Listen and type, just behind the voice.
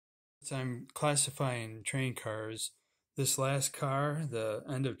As I'm classifying train cars, this last car, the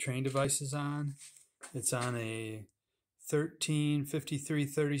end of train device is on. It's on a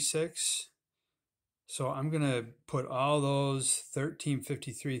 135336. So I'm going to put all those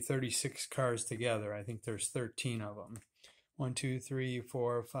 135336 cars together. I think there's 13 of them. 1, 2, 3,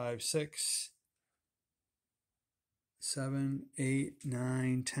 4, 5, 6, 7, 8,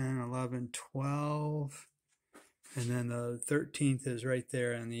 9, 10, 11, 12. And then the 13th is right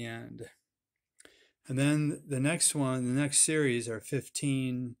there in the end. And then the next one, the next series are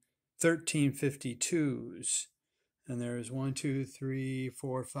 1352s. And there's 1, 2, 3,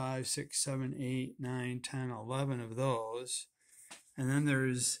 4, 5, 6, 7, 8, 9, 10, 11 of those. And then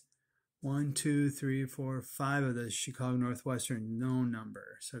there's 1, 2, 3, 4, 5 of the Chicago Northwestern known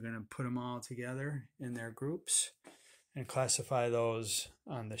number. So we're going to put them all together in their groups and classify those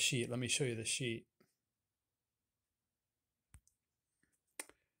on the sheet. Let me show you the sheet.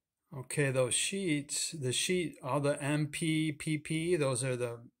 Okay, those sheets, the sheet, all the MPPP, those are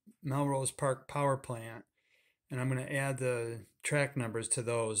the Melrose Park Power Plant. And I'm going to add the track numbers to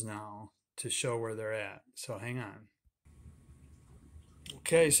those now to show where they're at. So hang on.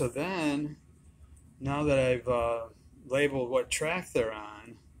 Okay, so then, now that I've labeled what track they're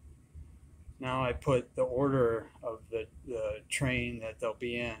on, now I put the order of the train that they'll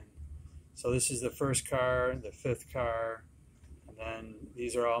be in. So this is the first car, the fifth car, and then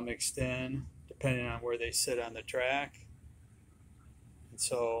these are all mixed in, depending on where they sit on the track. And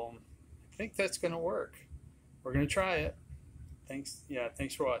so I think that's going to work. We're going to try it. Thanks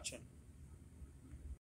for watching.